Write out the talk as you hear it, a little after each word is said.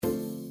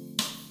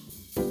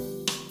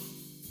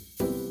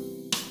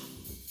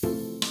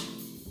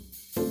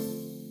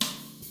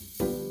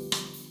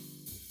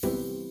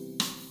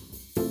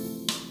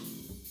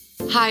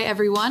Hi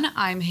everyone,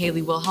 I'm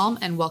Haley Wilhelm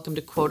and welcome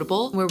to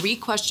Quotable, where we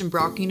question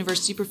Brock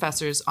University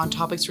professors on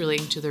topics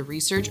relating to their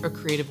research or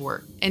creative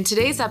work. In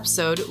today's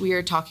episode, we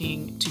are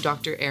talking to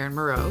Dr. Erin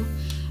Moreau,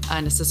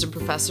 an assistant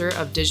professor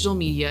of digital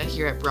media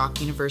here at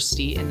Brock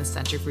University in the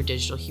Center for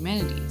Digital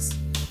Humanities.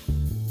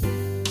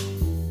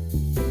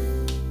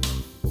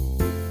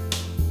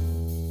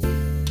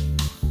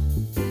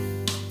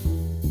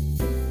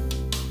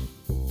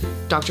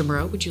 Dr.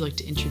 Moreau, would you like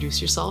to introduce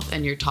yourself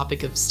and your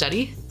topic of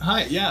study?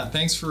 Hi, yeah,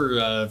 thanks for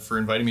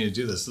inviting me to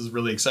do this. This is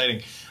really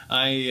exciting.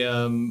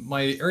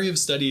 My area of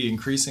study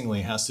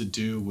increasingly has to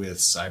do with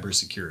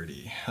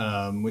cybersecurity,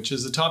 which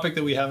is a topic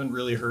that we haven't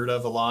really heard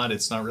of a lot.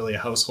 It's not really a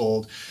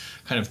household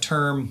kind of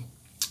term.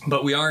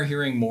 But we are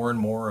hearing more and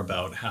more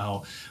about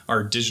how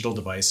our digital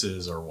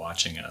devices are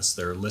watching us.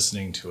 They're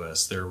listening to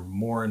us. They're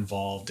more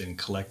involved in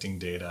collecting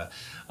data.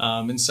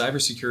 And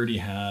cybersecurity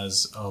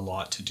has a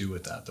lot to do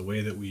with that. The way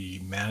that we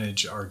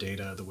manage our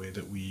data, the way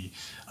that we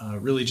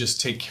really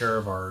just take care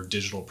of our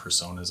digital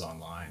personas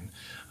online.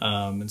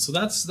 And so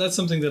that's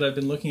something that I've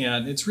been looking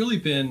at. And it's really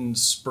been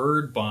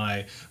spurred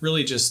by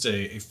really just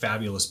a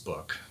fabulous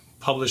book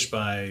published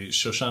by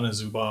Shoshana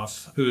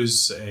Zuboff,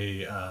 who's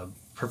a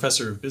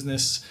professor of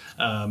business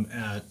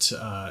at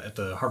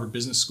the Harvard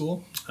Business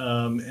School.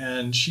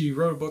 And she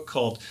wrote a book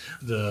called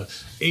The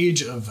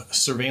Age of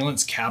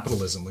Surveillance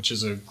Capitalism, which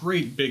is a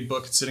great big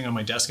book. It's sitting on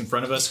my desk in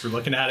front of us. We're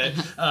looking at it.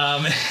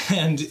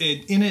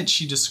 In it,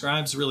 she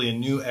describes really a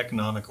new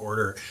economic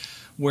order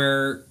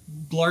where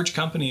large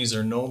companies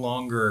are no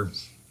longer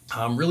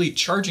really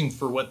charging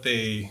for what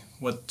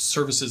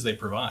services they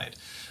provide.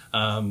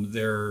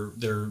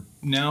 They're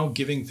now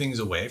giving things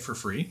away for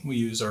free. We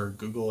use our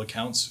Google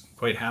accounts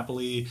quite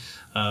happily.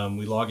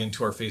 We log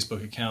into our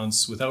Facebook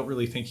accounts without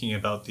really thinking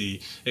about the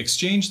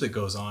exchange that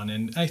goes on.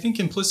 And I think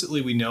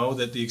implicitly we know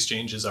that the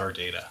exchange is our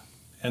data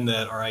and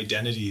that our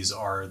identities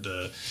are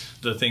the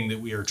thing that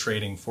we are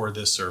trading for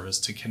this service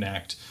to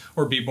connect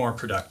or be more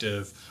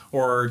productive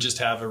or just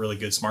have a really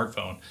good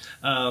smartphone.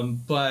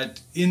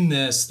 But in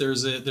this,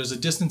 there's a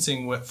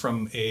distancing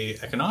from a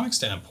economic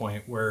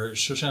standpoint where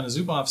Shoshana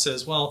Zuboff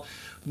says, well,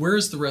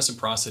 where's the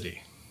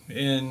reciprocity?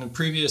 In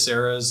previous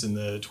eras in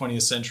the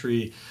 20th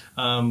century,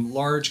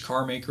 large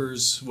car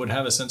makers would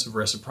have a sense of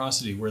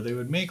reciprocity where they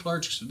would make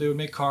cars,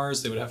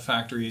 they would have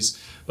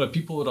factories, but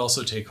people would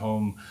also take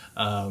home,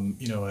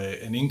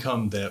 an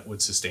income that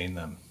would sustain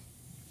them.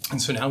 And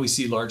so now we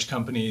see large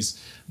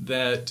companies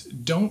that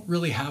don't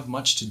really have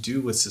much to do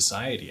with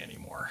society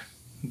anymore.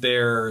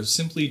 They're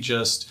simply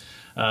just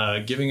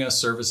giving us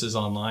services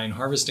online,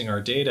 harvesting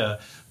our data,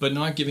 but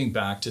not giving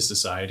back to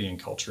society and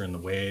culture in the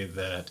way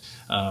that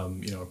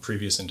a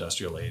previous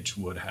industrial age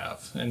would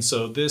have. And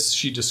so this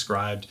she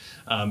described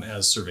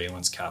as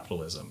surveillance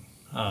capitalism.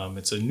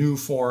 It's a new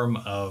form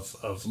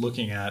of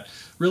looking at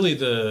really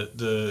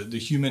the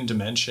human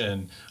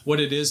dimension, what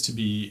it is to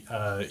be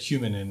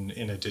human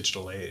in a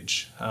digital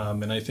age.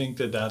 And I think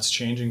that that's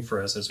changing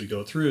for us as we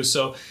go through.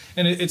 So,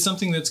 and it's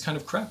something that's kind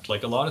of crept,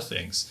 like a lot of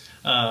things.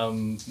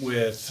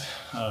 With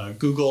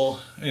Google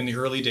in the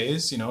early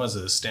days, as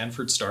a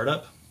Stanford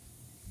startup,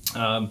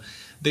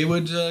 they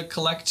would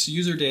collect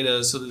user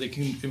data so that they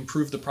can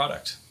improve the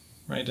product,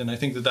 right? And I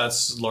think that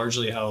that's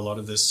largely how a lot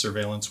of this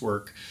surveillance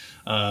work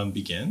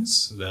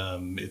begins.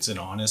 It's an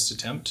honest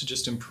attempt to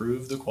just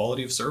improve the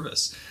quality of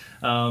service.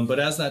 But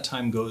as that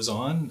time goes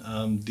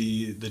on,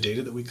 the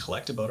data that we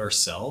collect about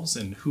ourselves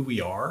and who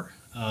we are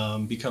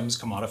becomes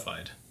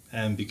commodified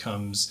and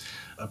becomes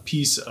a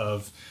piece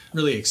of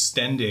really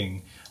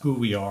extending who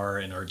we are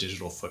in our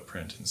digital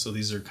footprint. And so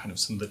these are kind of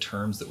some of the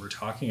terms that we're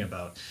talking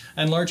about.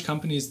 And large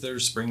companies that are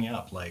springing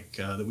up, like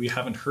that we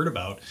haven't heard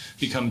about,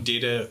 become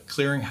data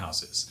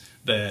clearinghouses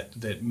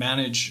that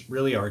manage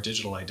really our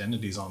digital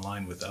identities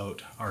online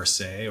without our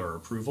say or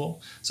approval.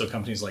 So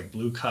companies like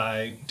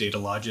BlueKai,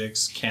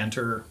 Datalogix,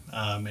 Cantor,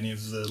 many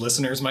of the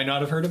listeners might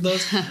not have heard of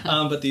those,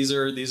 but these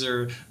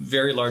are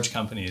very large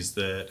companies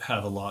that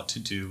have a lot to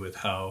do with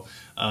how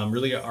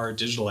really our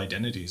digital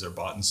identities are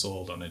bought and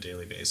sold on a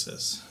daily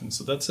basis. And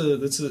so that's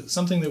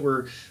something that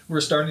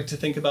we're starting to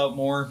think about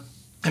more.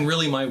 And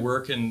really my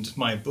work and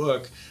my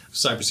book,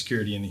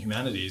 Cybersecurity in the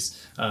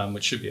Humanities,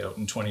 which should be out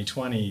in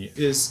 2020,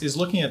 is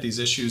looking at these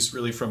issues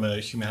really from a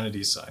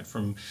humanities side,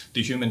 from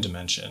the human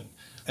dimension.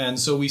 And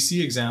so we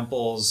see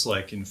examples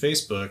like in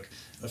Facebook,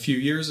 a few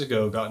years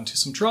ago got into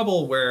some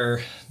trouble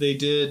where they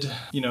did,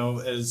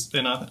 as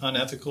an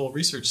unethical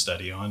research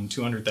study on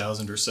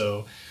 200,000 or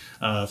so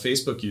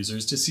Facebook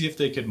users to see if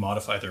they could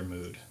modify their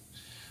mood.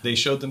 They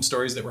showed them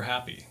stories that were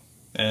happy.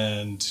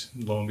 And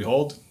lo and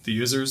behold, the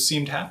users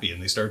seemed happy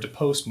and they started to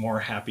post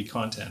more happy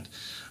content.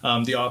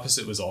 The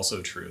opposite was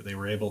also true. They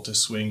were able to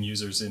swing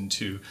users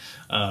into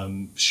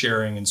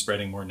sharing and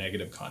spreading more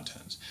negative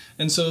content.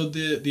 And so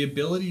the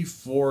ability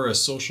for a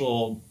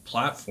social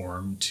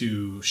platform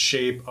to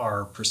shape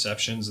our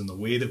perceptions and the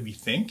way that we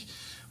think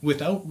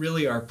without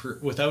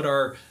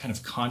our kind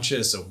of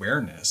conscious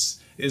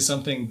awareness is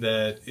something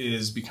that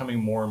is becoming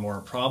more and more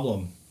a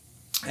problem.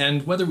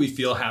 And whether we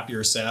feel happy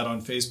or sad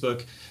on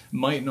Facebook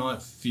might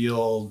not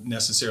feel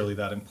necessarily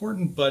that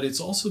important, but it's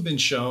also been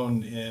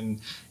shown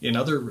in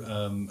other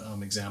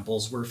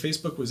examples where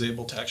Facebook was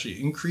able to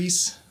actually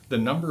increase the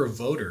number of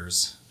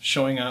voters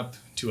showing up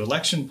to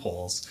election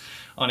polls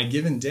on a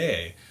given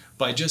day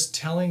by just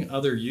telling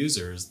other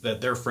users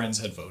that their friends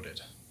had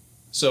voted.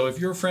 So if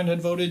your friend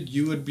had voted,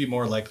 you would be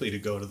more likely to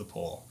go to the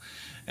poll.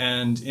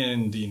 And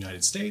in the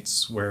United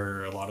States,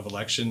 where a lot of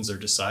elections are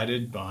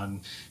decided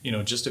on,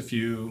 just a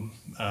few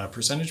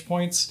percentage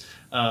points,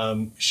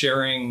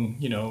 sharing,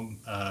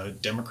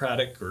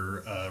 Democratic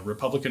or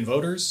Republican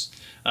voters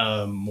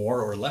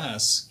more or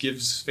less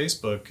gives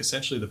Facebook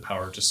essentially the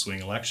power to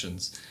swing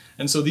elections.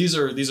 And so these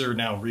are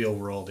now real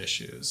world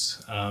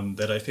issues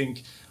that I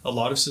think a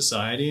lot of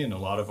society and a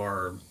lot of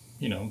our,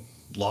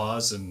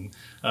 laws and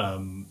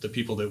the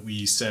people that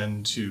we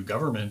send to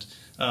government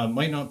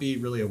might not be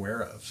really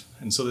aware of.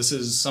 And so this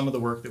is some of the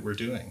work that we're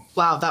doing.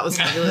 Wow, that was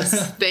fabulous.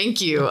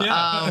 Thank you.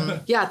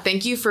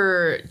 Thank you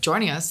for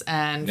joining us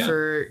and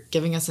for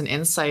giving us an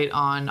insight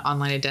on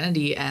online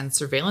identity and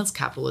surveillance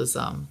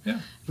capitalism.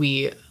 Yeah.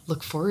 We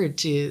look forward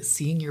to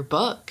seeing your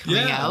book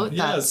coming out.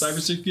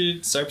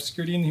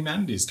 Cybersecurity and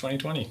Humanities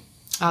 2020.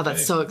 Oh,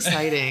 that's so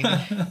exciting.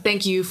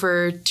 Thank you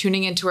for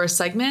tuning into our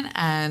segment,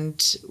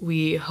 and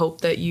we hope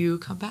that you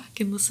come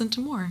back and listen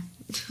to more.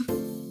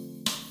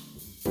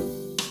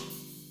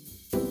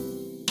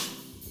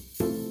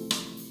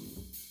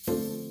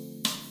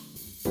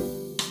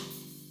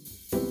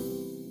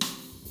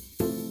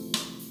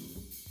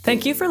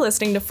 Thank you for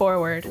listening to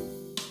Forward.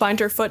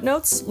 Find our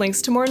footnotes, links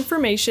to more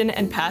information,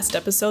 and past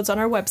episodes on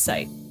our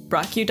website,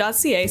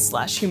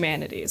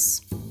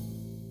 broccu.ca/humanities.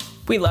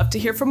 We love to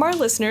hear from our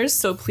listeners,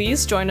 so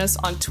please join us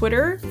on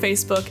Twitter,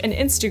 Facebook, and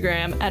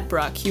Instagram at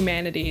Brock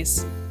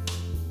Humanities.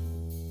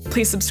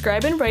 Please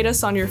subscribe and rate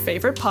us on your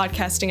favorite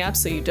podcasting app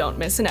so you don't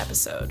miss an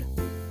episode.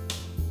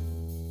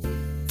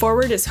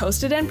 Forward is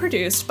hosted and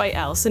produced by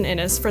Allison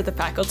Innes for the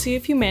Faculty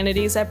of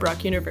Humanities at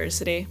Brock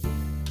University.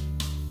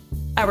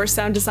 Our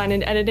sound design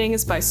and editing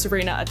is by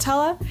Serena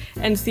Atella,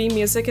 and theme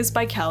music is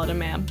by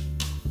Calidamam.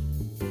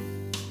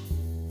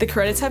 The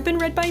credits have been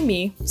read by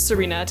me,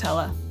 Serena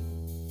Atella.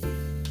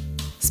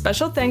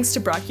 Special thanks to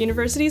Brock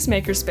University's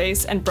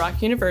Makerspace and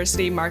Brock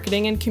University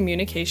Marketing and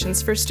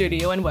Communications for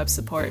studio and web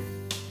support.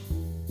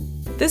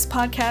 This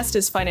podcast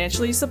is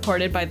financially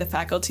supported by the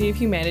Faculty of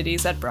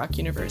Humanities at Brock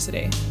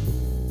University.